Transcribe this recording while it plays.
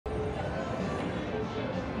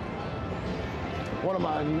One of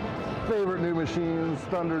my favorite new machines,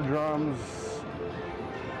 Thunder Drums.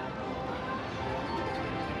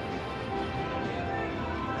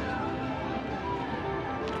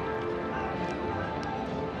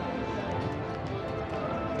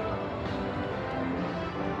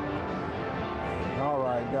 All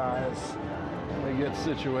right, guys, let me get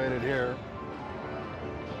situated here.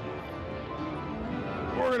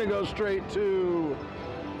 We're gonna go straight to,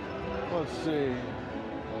 let's see,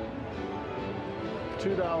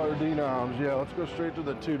 $2 denoms. Yeah, let's go straight to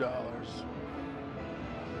the $2.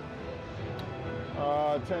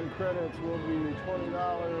 10 credits will be $20.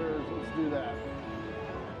 Let's do that.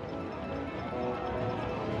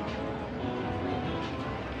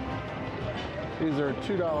 These are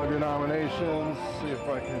 $2 denominations. See if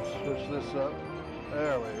I can switch this up.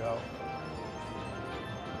 There we go.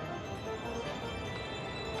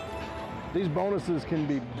 These bonuses can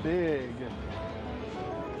be big.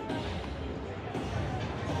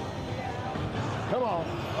 Come on.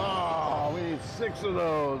 Oh, we need 6 of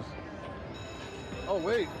those. Oh,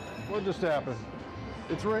 wait. What just happened?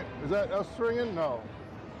 It's ring. Is that us ringing? No.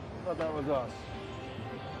 I thought that was us.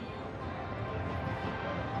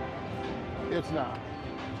 It's not.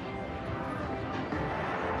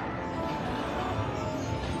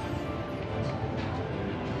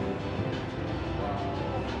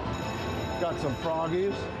 Got some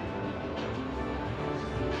froggies.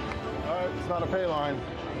 All right, it's not a pay line.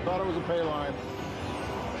 Thought it was a pay line.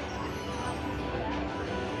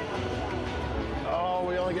 Oh,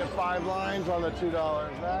 we only get 5 lines on the $2.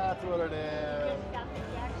 That's what it is.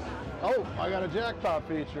 Oh, I got a jackpot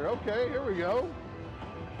feature. Okay, here we go.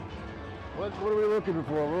 What are we looking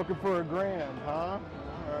for? We're looking for a grand, huh? All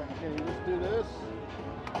right, can you just do this?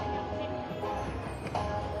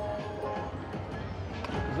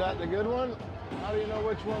 Is that the good one? How do you know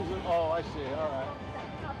which one's the, oh, I see, all right.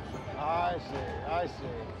 I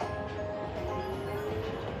see.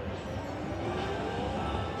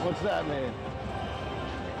 What's that mean?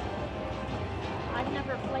 I've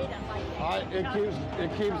never played it like that.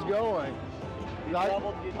 It keeps going.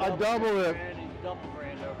 I double it. Double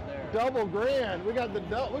grand over there. Double grand. We got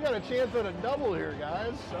a chance at a double here,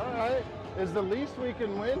 guys. All right. Is the least we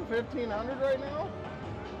can win 1,500 right now?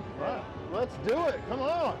 Right. Let's do it. Come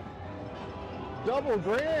on. Double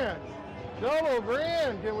grand. Double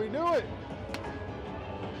grand. Can we do it?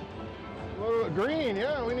 Green.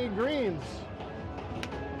 Yeah, we need greens.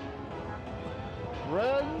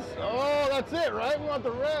 Reds. Oh, that's it, right? We want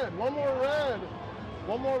the red. One more red.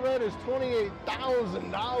 One more red is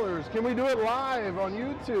 $28,000. Can we do it live on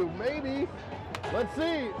YouTube? Maybe. Let's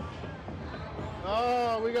see.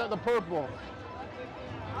 Oh, we got the purple.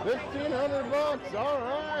 1,500 bucks. All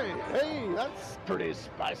right. Hey, that's pretty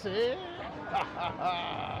spicy.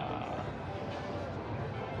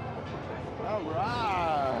 All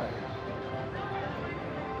right.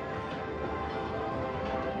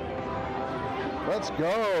 Let's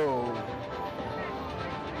go.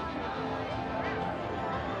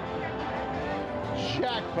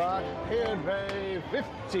 Jackpot, head pay,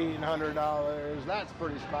 $1,500. That's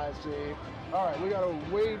pretty spicy. All right, we gotta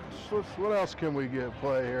wait. What else can we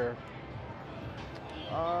play here?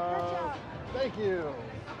 Thank you.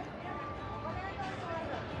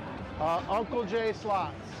 Uncle J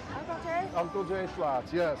Slots. Uncle J? Uncle J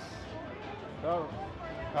Slots, yes. Oh,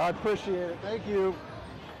 I appreciate it. Thank you.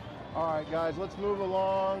 All right, guys, let's move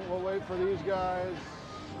along. We'll wait for these guys.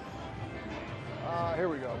 Here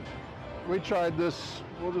we go. We tried this.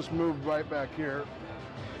 We'll just move right back here.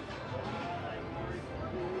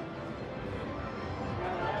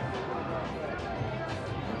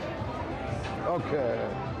 Okay.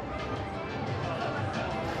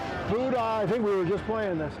 Food, I think we were just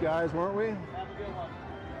playing this, guys, weren't we?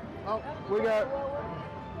 Oh,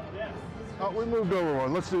 we moved over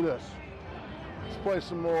one. Let's do this. Let's play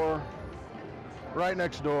some more. Right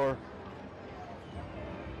next door.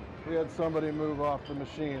 We had somebody move off the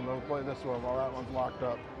machine. We'll play this one while that one's locked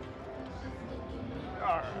up.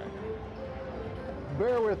 All right.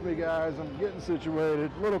 Bear with me, guys. I'm getting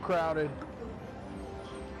situated. A little crowded.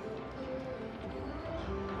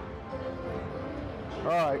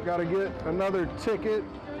 All right, got to get another ticket.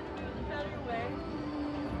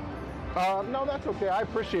 No, that's okay. I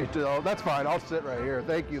appreciate it, though. That's fine. I'll sit right here.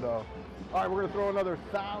 Thank you, though. All right, we're going to throw another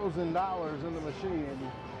 $1,000 in the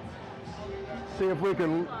machine. See if we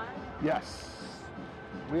can. Yes,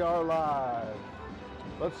 we are live.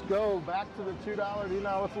 Let's go back to the $2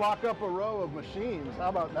 now. Let's lock up a row of machines. How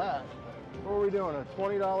about that? What are we doing? A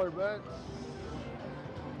 $20 bet?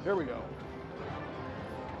 Here we go.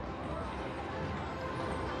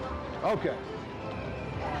 Okay.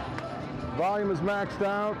 Volume is maxed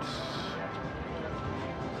out.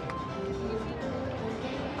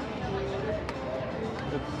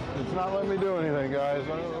 It's not letting me do anything, guys.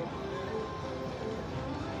 There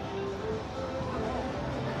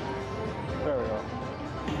we go.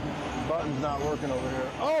 Button's not working over here.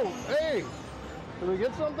 Oh, hey! Did we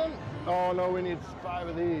get something? Oh no, we need 5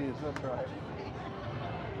 of these. That's right.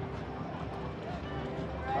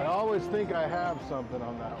 I always think I have something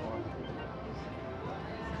on that one.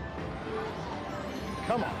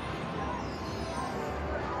 Come on.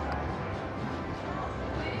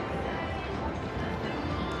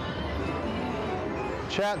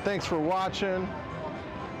 Chat, thanks for watching.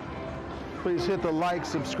 Please hit the like,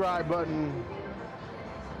 subscribe button.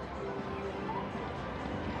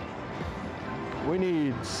 We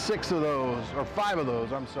need 6 of those, or 5 of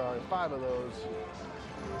those, I'm sorry, 5 of those.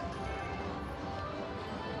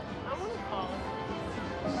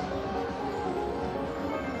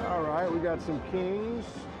 All right, we got some kings.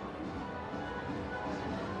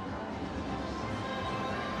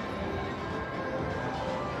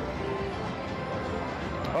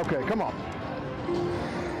 Okay, come on.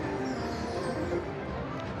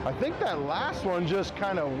 I think that last one just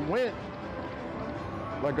kind of went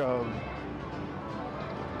like a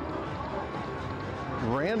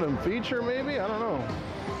random feature, maybe? I don't know.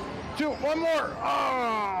 1 more.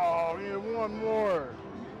 Oh, we need 1 more.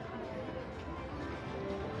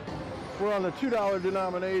 We're on the $2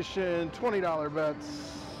 denomination, $20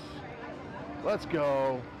 bets. Let's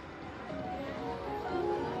go.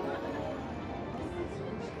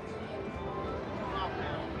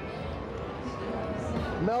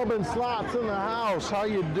 Melbourne Slots in the house. How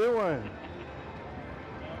you doing?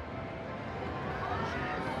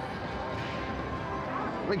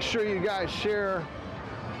 Make sure you guys share.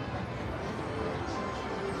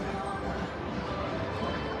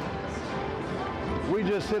 We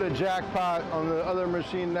just hit a jackpot on the other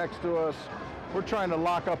machine next to us. We're trying to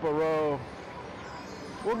lock up a row.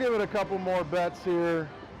 We'll give it a couple more bets here.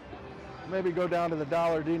 Maybe go down to the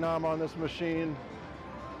 $1 denom on this machine.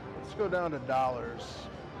 Let's go down to dollars.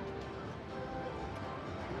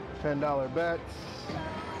 $10 bets.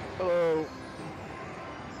 Hello.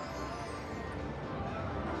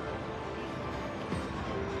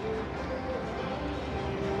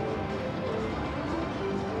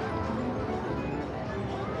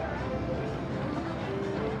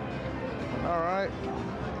 All right.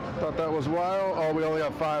 Thought that was wild. Oh, we only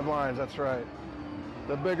have 5 lines. That's right.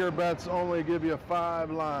 The bigger bets only give you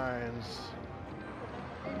 5 lines.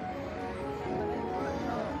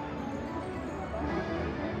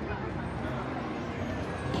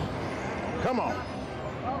 Come on. I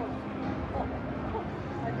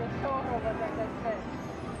just told her what I just said.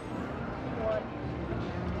 What?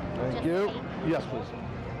 Thank you. Yes, please.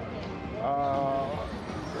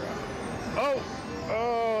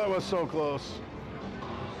 Oh, that was so close.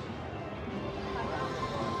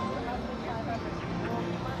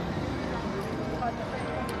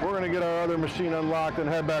 We're going to get our other machine unlocked and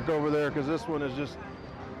head back over there because this one is just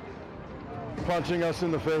punching us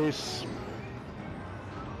in the face.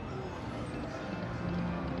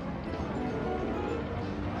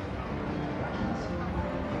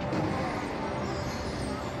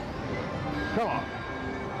 Come on.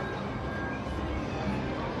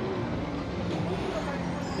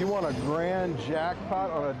 You want a grand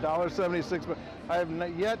jackpot on a $1.76, but I have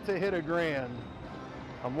yet to hit a grand.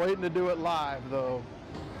 I'm waiting to do it live though.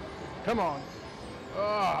 Come on.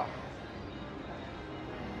 Ah.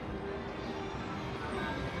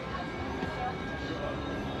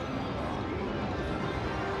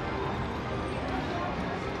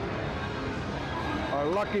 Our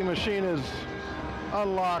lucky machine is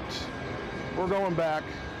unlocked. We're going back.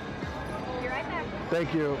 Be right back.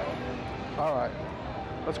 Thank you. All right.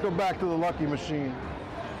 Let's go back to the lucky machine.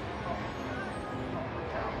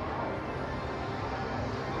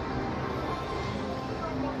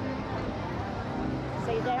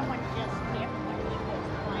 See, that one just hit when he was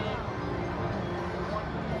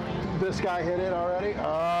playing. This guy hit it already?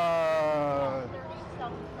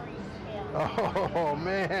 30-something free spin. Oh,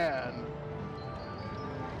 man.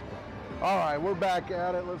 All right, we're back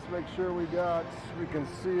at it. Let's make sure we can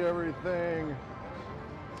see everything.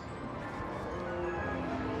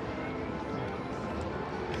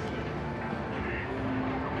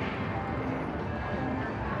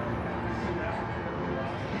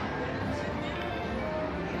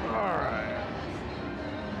 All right.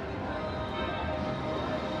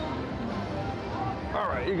 All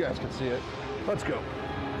right, you guys can see it. Let's go.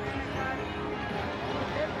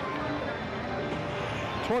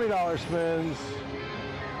 $20 spins.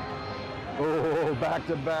 Oh, back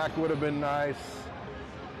to back would have been nice.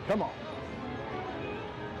 Come on.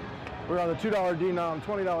 We're on the $2 denom,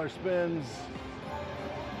 $20 spins.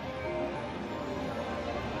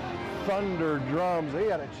 Thunder Drums. They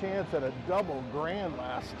had a chance at a double grand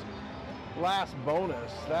last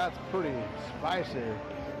bonus. That's pretty spicy.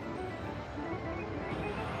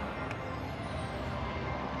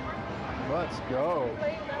 Let's go.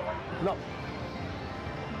 No.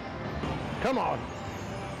 Come on.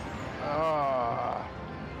 Ah.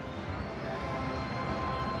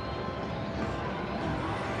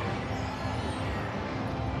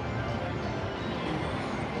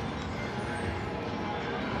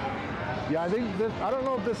 Yeah, I think this, I don't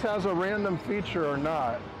know if this has a random feature or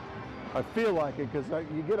not. I feel like it because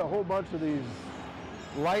you get a whole bunch of these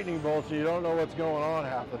lightning bolts and you don't know what's going on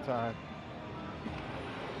half the time.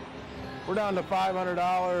 We're down to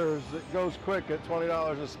 $500. It goes quick at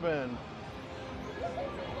 $20 a spin.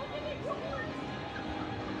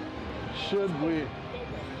 Should we?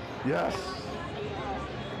 Yes.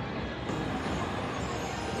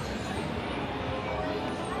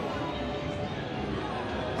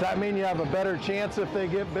 Does that mean you have a better chance if they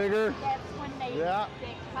get bigger? That's when they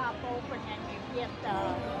pop open and you get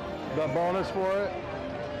the bonus for it.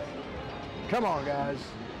 Come on, guys.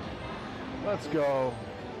 Let's go.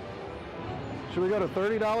 Should we go to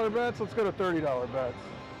 $30 bets? Let's go to $30 bets.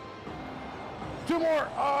 Two more.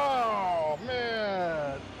 Oh,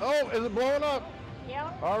 man. Oh, is it blowing up?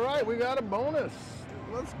 Yep. All right, we got a bonus.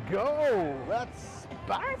 Let's go. That's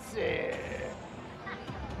spicy.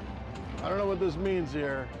 I don't know what this means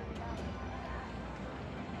here.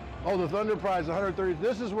 Oh, the Thunder prize, 130.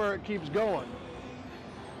 This is where it keeps going.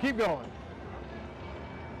 Keep going.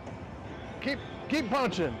 Keep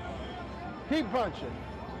punching. Keep punching.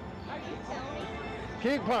 Are you filming?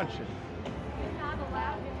 Keep punching. You're not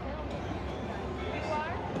allowed to film. You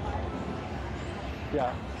are?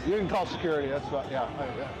 Yeah, you can call security. That's what. Yeah.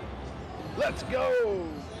 Let's go.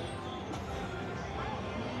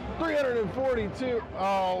 342.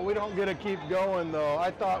 Oh, we don't get to keep going though.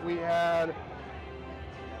 I thought we had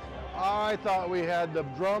the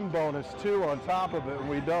drum bonus too on top of it, and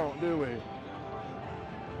we don't, do we?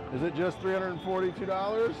 Is it just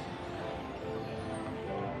 $342?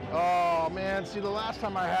 Oh man, see the last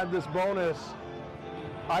time I had this bonus,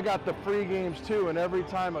 I got the free games too, and every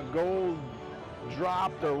time a gold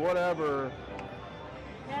dropped or whatever,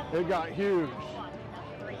 it got huge.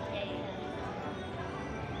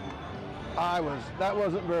 That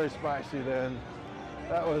wasn't very spicy then.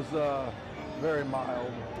 That was very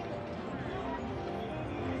mild.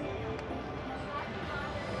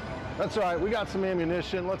 That's all right, we got some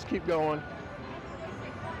ammunition. Let's keep going.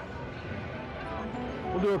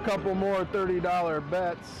 We'll do a couple more $30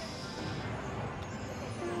 bets.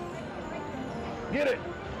 Get it.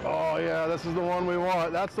 Oh yeah, this is the one we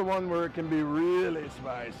want. That's the one where it can be really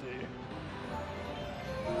spicy.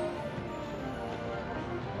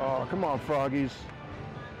 Oh, come on, froggies.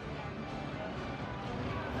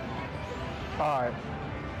 All right.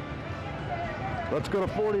 Let's go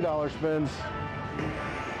to $40 spins.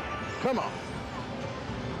 Come on.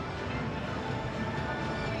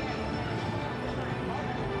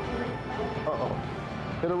 Uh-oh.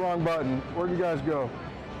 Hit the wrong button. Where'd you guys go?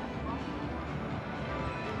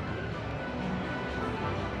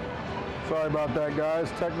 Sorry about that, guys.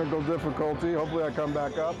 Technical difficulty. Hopefully I come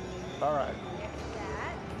back up. All right.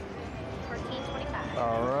 $14.25.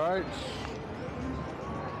 All right.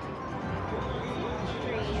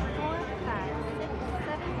 3, 4, 5, 6,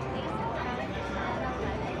 7, 8, 9, 10,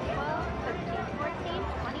 11, 12, 13, 14,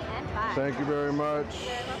 20, and 5. Thank you very much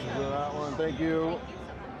for that one. Thank you.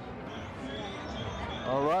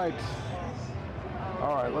 All right.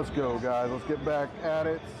 All right, let's go, guys. Let's get back at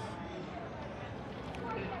it.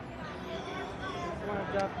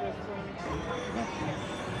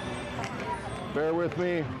 Bear with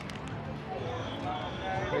me.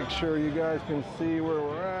 Make sure you guys can see where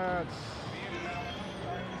we're at.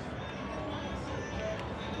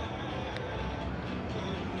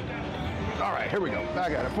 All right, here we go.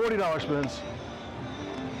 Back at it. $40 spins.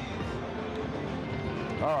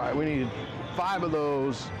 All right, we need 5 of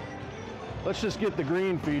those. Let's just get the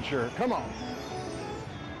green feature. Come on.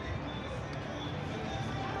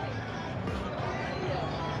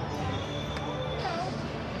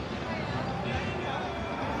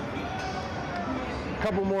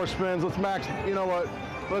 Couple more spins. Let's max. You know what?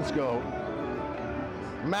 Let's go.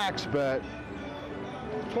 Max bet.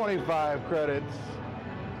 25 credits.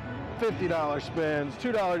 $50 spins.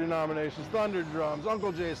 $2 denominations. Thunder Drums.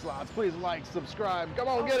 Uncle J Slots. Please like, subscribe. Come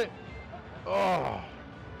on, get it. Oh.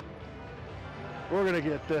 We're gonna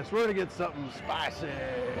get this. We're gonna get something spicy.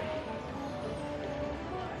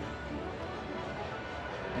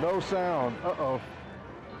 No sound. Uh-oh.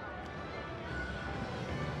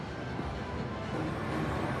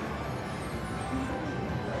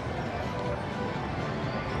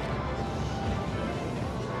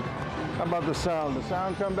 How about the sound? The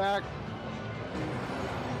sound come back?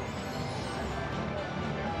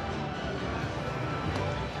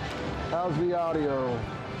 How's the audio?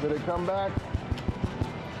 Did it come back?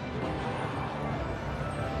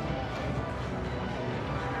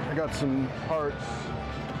 I got some hearts.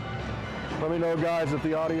 Let me know, guys, if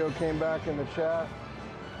the audio came back in the chat.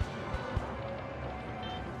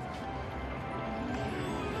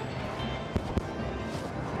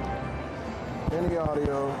 Any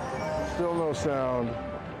audio, still no sound.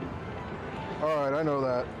 All right, I know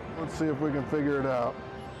that. Let's see if we can figure it out.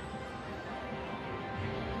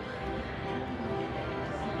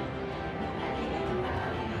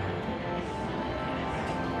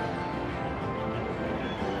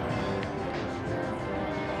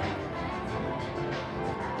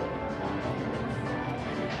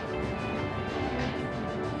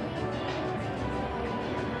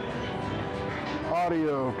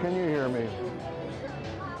 Audio, can you hear me?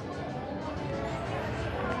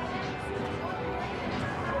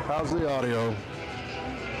 How's the audio?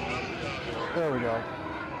 There we go.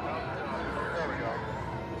 There we go.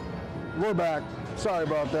 We're back. Sorry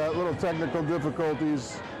about that. Little technical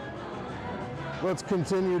difficulties. Let's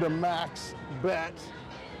continue to max bet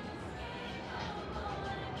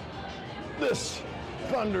this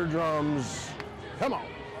Thunder Drums. Come on.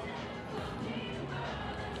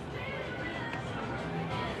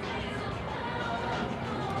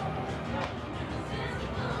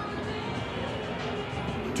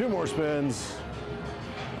 Two more spins.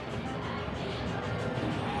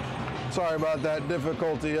 Sorry about that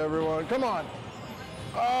difficulty, everyone. Come on.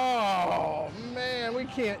 Oh, man, we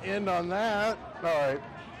can't end on that. All right.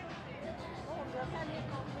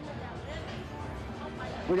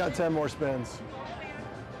 We got 10 more spins.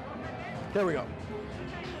 Here we go.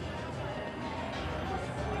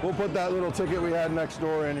 We'll put that little ticket we had next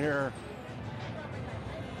door in here.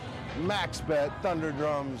 Max bet, Thunder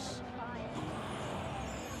Drums.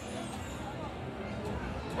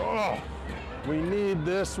 Oh, we need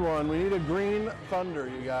this one. We need a green Thunder,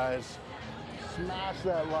 you guys. Smash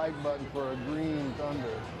that like button for a green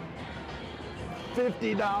Thunder.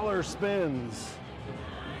 $50 spins.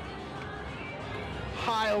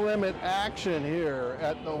 High limit action here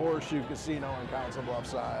at the Horseshoe Casino in Council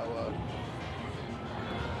Bluffs, Iowa.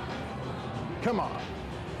 Come on.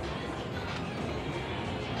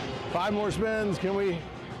 5 more spins. Can we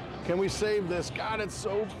save this? God, it's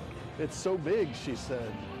so big, she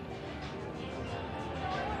said.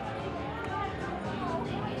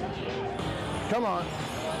 Come on.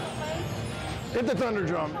 Hit the Thunder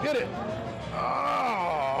Drum. Get it.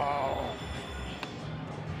 Oh.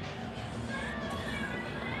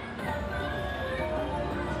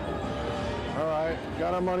 All right,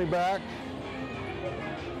 got our money back.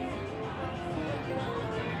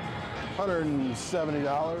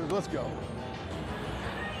 $170. Let's go.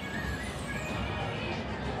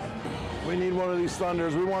 We need one of these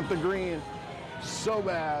Thunders. We want the green so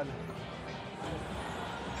bad.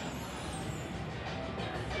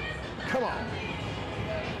 Come on.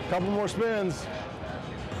 Couple more spins.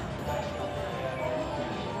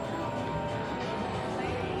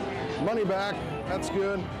 Money back. That's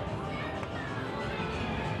good.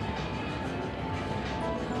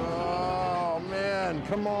 Oh, man.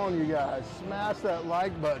 Come on, you guys. Smash that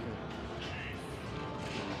like button.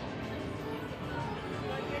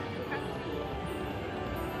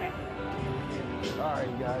 All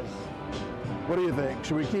right, guys. What do you think?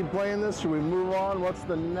 Should we keep playing this? Should we move on? What's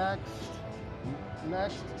the next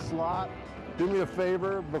slot? Do me a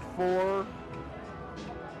favor before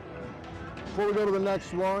we go to the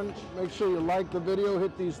next one, make sure you like the video,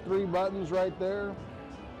 hit these 3 buttons right there.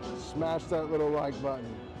 Smash that little like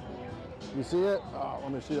button. You see it? Oh,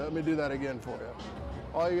 let me see that. Let me do that again for you.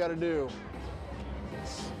 All you got to do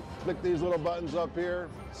is click these little buttons up here,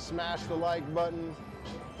 smash the like button.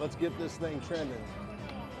 Let's get this thing trending.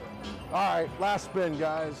 All right, last spin,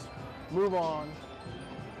 guys. Move on.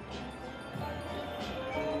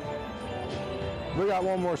 We got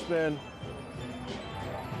one more spin.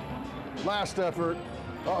 Last effort.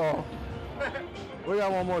 Uh-oh. We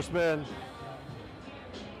got one more spin.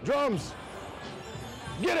 Drums.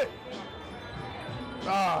 Get it.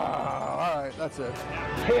 Ah, all right, that's it.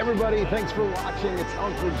 Hey everybody, thanks for watching. It's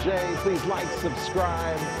Uncle Jay. Please like,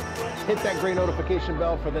 subscribe, hit that gray notification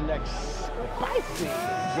bell for the next spicy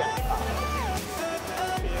jackpot.